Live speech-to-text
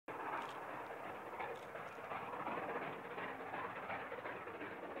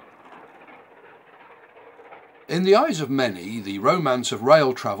In the eyes of many, the romance of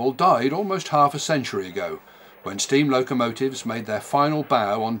rail travel died almost half a century ago, when steam locomotives made their final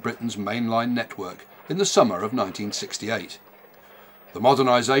bow on Britain's mainline network in the summer of 1968. The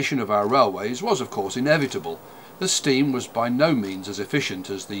modernisation of our railways was of course inevitable, as steam was by no means as efficient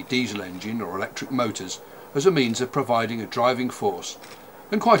as the diesel engine or electric motors as a means of providing a driving force,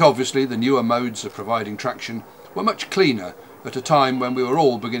 and quite obviously the newer modes of providing traction were much cleaner at a time when we were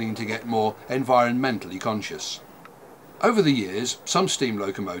all beginning to get more environmentally conscious. Over the years, some steam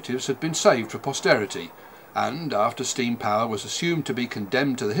locomotives had been saved for posterity, and after steam power was assumed to be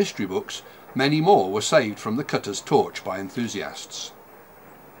condemned to the history books, many more were saved from the cutter's torch by enthusiasts.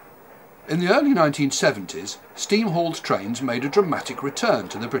 In the early 1970s, steam-hauled trains made a dramatic return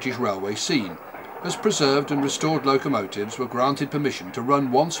to the British railway scene, as preserved and restored locomotives were granted permission to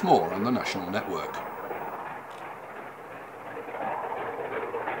run once more on the national network.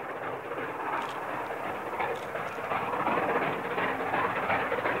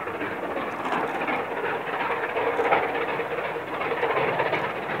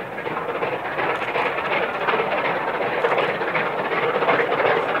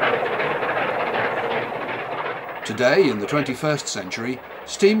 Today, in the 21st century,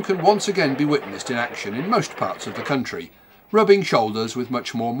 steam can once again be witnessed in action in most parts of the country, rubbing shoulders with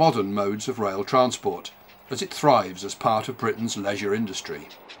much more modern modes of rail transport, as it thrives as part of Britain's leisure industry.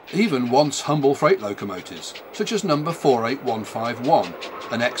 Even once humble freight locomotives, such as number 48151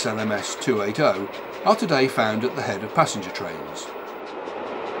 and XLMS 280, are today found at the head of passenger trains.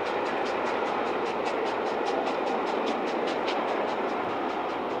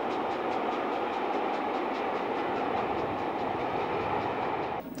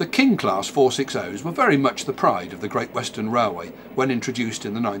 The King-class 460s were very much the pride of the Great Western Railway when introduced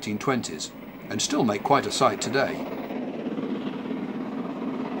in the 1920s, and still make quite a sight today.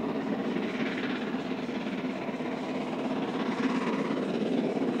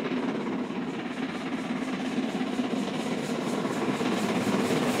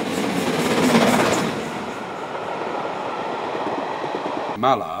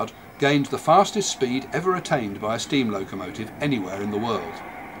 Mallard gained the fastest speed ever attained by a steam locomotive anywhere in the world.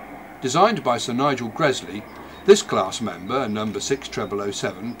 Designed by Sir Nigel Gresley, this class member, number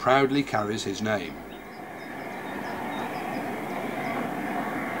 6007, proudly carries his name.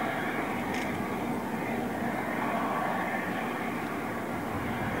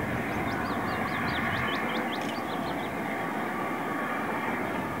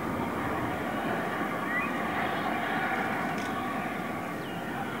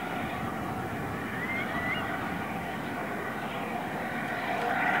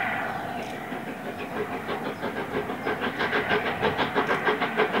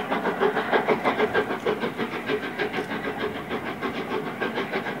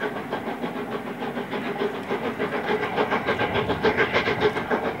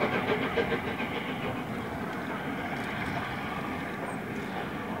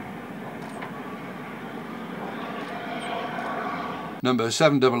 Number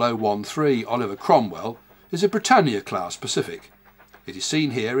 70013 Oliver Cromwell is a Britannia-class Pacific. It is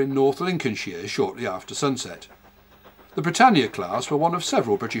seen here in North Lincolnshire shortly after sunset. The Britannia class were one of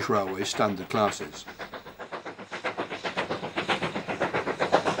several British Railways standard classes.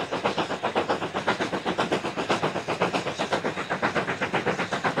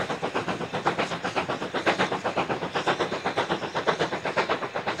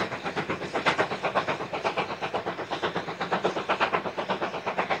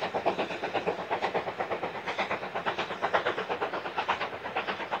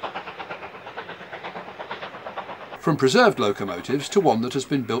 From preserved locomotives to one that has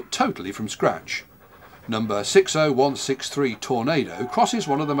been built totally from scratch. Number 60163 Tornado crosses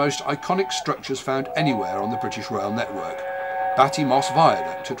one of the most iconic structures found anywhere on the British rail network, Batty Moss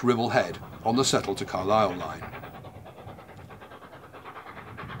Viaduct at Ribble Head on the Settle to Carlisle line.